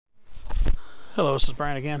Hello, this is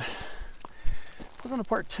Brian again. We're going to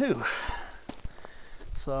part 2.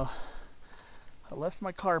 So, I left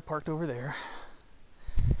my car parked over there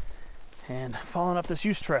and following up this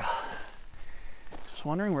use trail. Just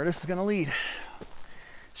wondering where this is going to lead.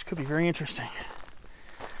 This could be very interesting.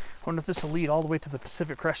 Wonder if this will lead all the way to the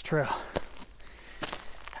Pacific Crest Trail.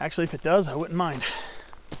 Actually, if it does, I wouldn't mind.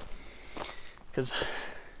 Because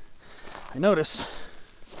I notice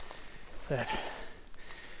that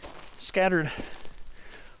scattered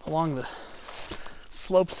along the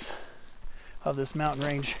slopes of this mountain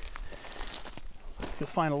range, you'll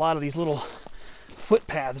find a lot of these little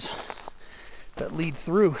footpaths that lead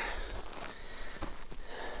through,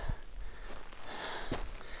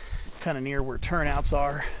 kind of near where turnouts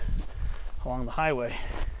are along the highway.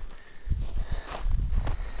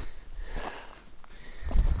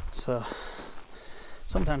 So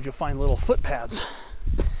sometimes you'll find little footpaths.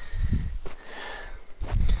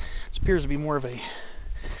 This appears to be more of a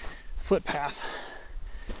footpath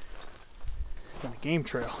than a game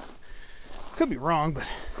trail. Could be wrong, but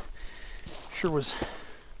sure was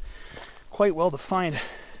quite well defined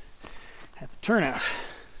at the turnout.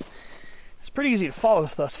 It's pretty easy to follow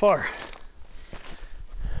thus far.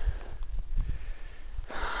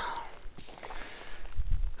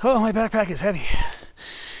 Oh, my backpack is heavy,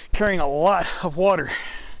 carrying a lot of water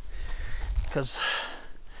because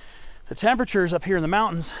the temperatures up here in the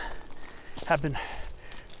mountains have been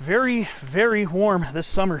very, very warm this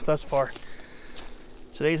summer thus far.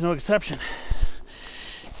 Today's no exception.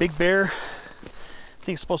 Big Bear, I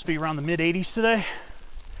think it's supposed to be around the mid-80s today.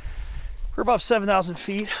 We're above 7,000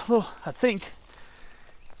 feet, a little, I think.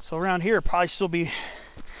 So around here, it'll probably still be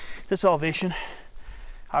this elevation.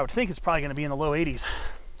 I would think it's probably going to be in the low 80s.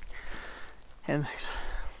 And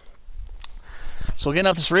so getting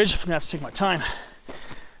up this ridge, I'm going to have to take my time.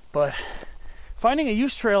 But finding a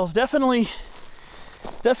use trail is definitely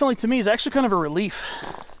to me is actually kind of a relief.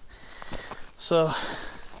 So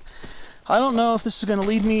I don't know if this is going to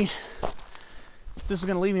lead me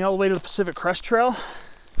all the way to the Pacific Crest Trail.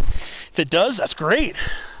 If it does, that's great.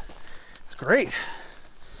 It's great.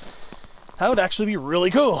 That would actually be really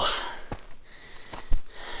cool.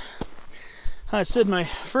 I said in my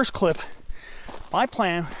first clip, my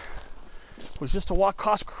plan was just to walk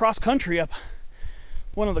cross country up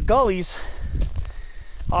one of the gullies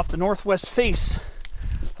off the northwest face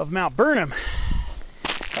of Mount Burnham.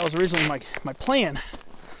 That was originally my plan.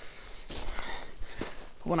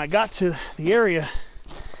 But when I got to the area,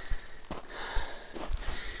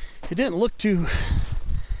 it didn't look too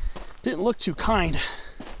kind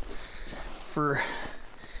for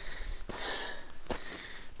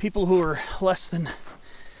people who are less than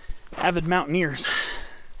avid mountaineers.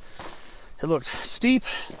 It looked steep,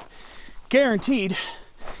 guaranteed,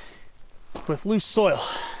 with loose soil.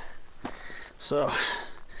 So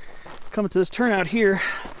coming to this turnout here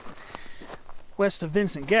west of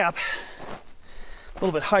Vincent Gap, a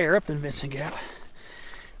little bit higher up than Vincent Gap,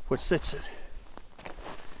 which sits at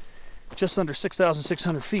just under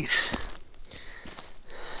 6,600 feet.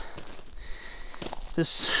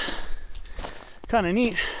 This kind of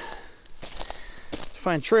neat to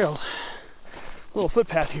find trails, a little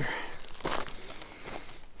footpath here.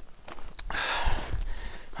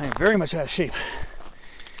 I am very much out of shape.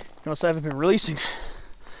 Notice I haven't been releasing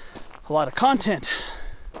a lot of content.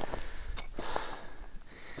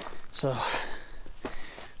 So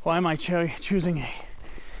why am I choosing a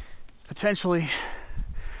potentially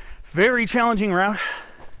very challenging route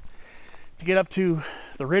to get up to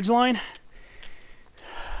the ridgeline?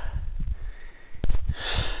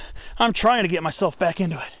 I'm trying to get myself back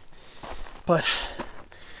into it, but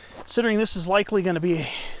considering this is likely going to be a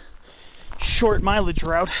short mileage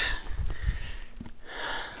route,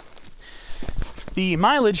 the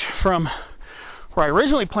mileage from where I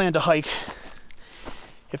originally planned to hike,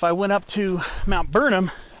 if I went up to Mount Burnham,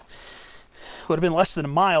 would have been less than a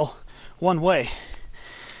mile one way.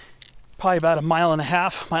 Probably about a mile and a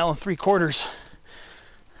half, mile and 3/4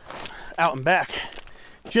 out and back,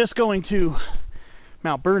 just going to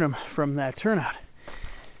Mount Burnham from that turnout.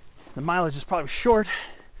 The mileage is probably short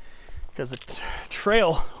because the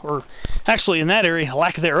trail, or actually in that area,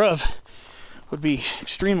 lack thereof, would be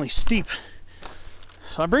extremely steep.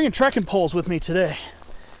 So I'm bringing trekking poles with me today.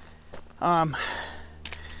 I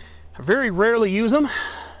very rarely use them,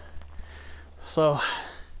 so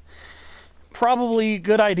probably a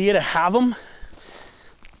good idea to have them.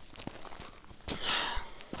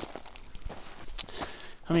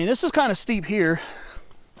 I mean, this is kind of steep here.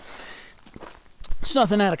 It's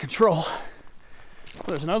nothing out of control.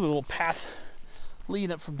 There's another little path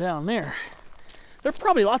leading up from down there. There are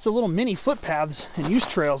probably lots of little mini footpaths and use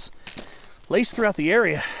trails laced throughout the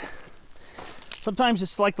area. Sometimes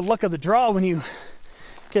it's like the luck of the draw when you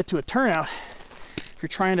get to a turnout. If you're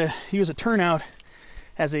trying to use a turnout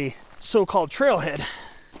as a so-called trailhead.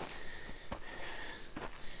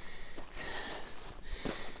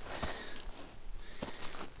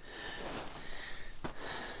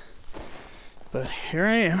 But here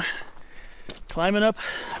I am, climbing up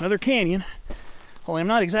another canyon. Only I'm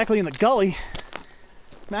not exactly in the gully.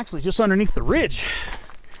 I'm actually just underneath the ridge.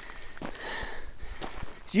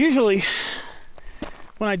 Usually,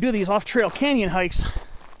 when I do these off-trail canyon hikes,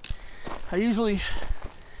 I usually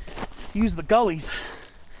use the gullies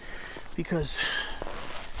because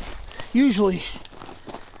usually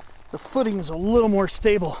the footing is a little more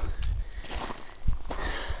stable.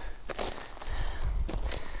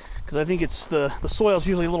 Because I think it's the soil's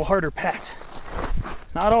usually a little harder packed.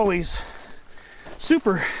 Not always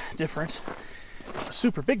super different, a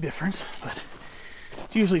super big difference, but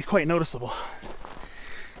it's usually quite noticeable.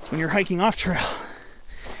 When you're hiking off trail,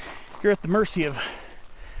 you're at the mercy of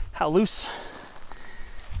how loose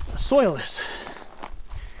the soil is.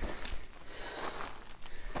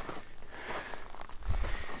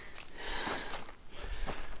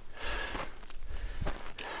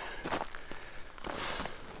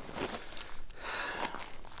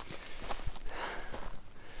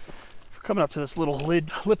 We're coming up to this little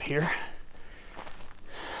lip here.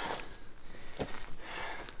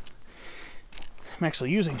 I'm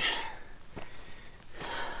actually using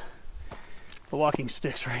the walking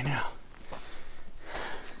sticks right now.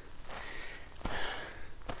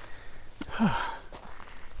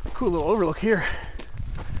 Cool little overlook here.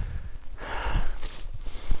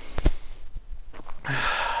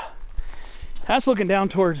 That's looking down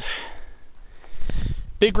towards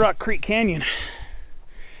Big Rock Creek Canyon.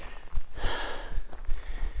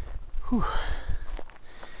 Whew.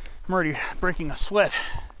 I'm already breaking a sweat.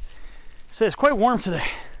 So it's quite warm today.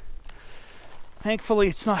 Thankfully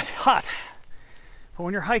it's not hot, but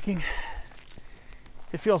when you're hiking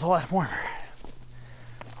it feels a lot warmer.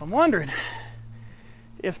 So I'm wondering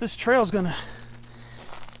if this trail is gonna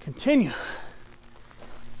continue.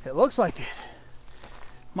 It looks like it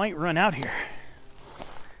might run out here.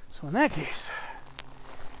 So in that case,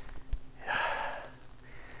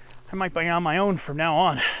 I might be on my own from now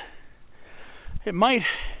on. It might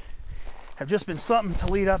have just been something to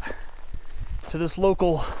lead up to this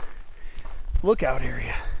local lookout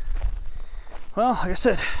area. Well, like I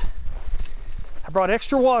said, I brought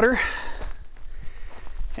extra water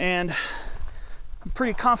and I'm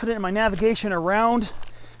pretty confident in my navigation around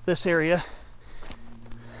this area.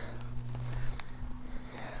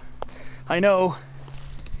 I know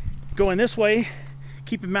going this way,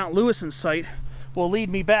 keeping Mount Lewis in sight, will lead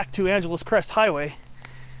me back to Angeles Crest Highway.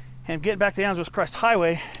 And getting back to Angeles Crest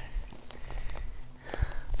Highway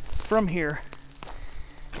from here,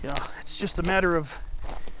 you know, it's just a matter of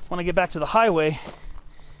when I get back to the highway,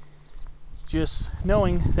 just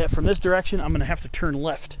knowing that from this direction I'm going to have to turn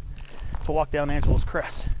left to walk down Angeles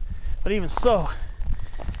Crest. But even so,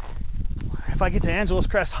 if I get to Angeles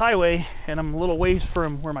Crest Highway and I'm a little ways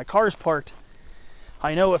from where my car is parked,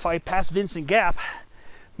 I know if I pass Vincent Gap,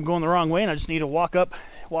 I'm going the wrong way and I just need to walk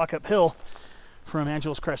uphill from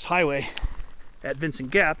Angeles Crest Highway at Vincent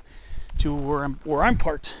Gap to where I'm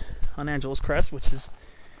parked on Angeles Crest, which is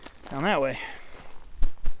down that way.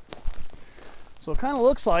 So it kind of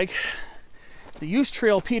looks like the use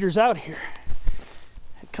trail peters out here.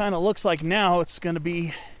 It kind of looks like now it's going to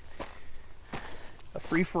be a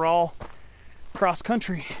free-for-all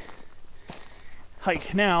cross-country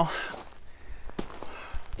hike now.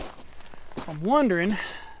 I'm wondering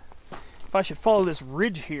if I should follow this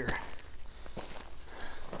ridge here.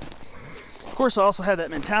 Of course, I also have that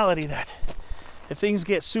mentality that if things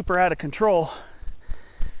get super out of control,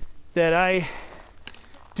 that I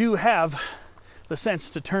do have the sense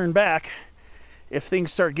to turn back if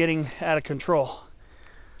things start getting out of control.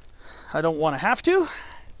 I don't want to have to,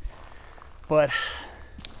 but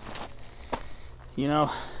you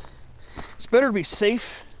know, it's better to be safe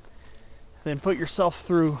than put yourself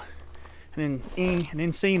through an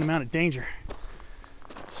insane amount of danger.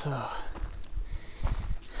 So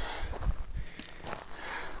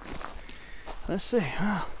let's see.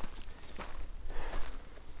 Well,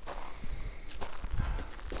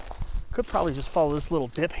 could probably just follow this little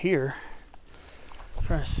dip here.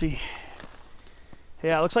 Trying to see.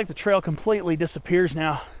 Yeah, it looks like the trail completely disappears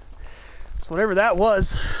now. So whatever that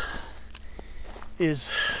was it.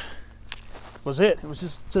 It was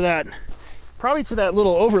just to that, probably to that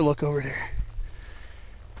little overlook over there.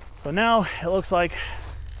 So now it looks like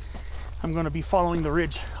I'm going to be following the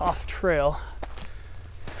ridge off trail.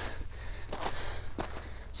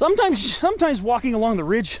 Sometimes walking along the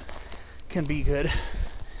ridge can be good.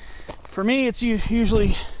 For me, it's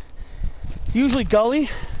usually gully,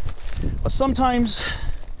 but sometimes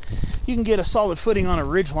you can get a solid footing on a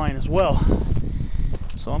ridge line as well.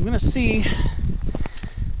 So I'm going to see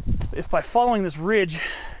if by following this ridge,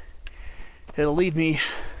 it'll lead me.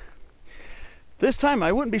 This time,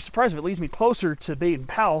 I wouldn't be surprised if it leads me closer to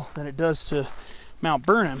Baden-Powell than it does to Mount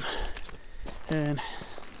Burnham. And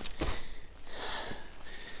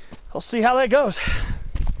I'll see how that goes.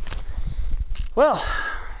 Well,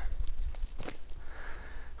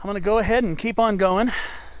 I'm going to go ahead and keep on going.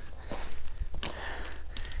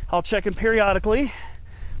 I'll check in periodically,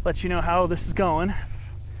 let you know how this is going.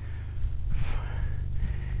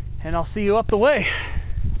 And I'll see you up the way.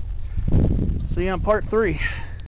 See you on part 3.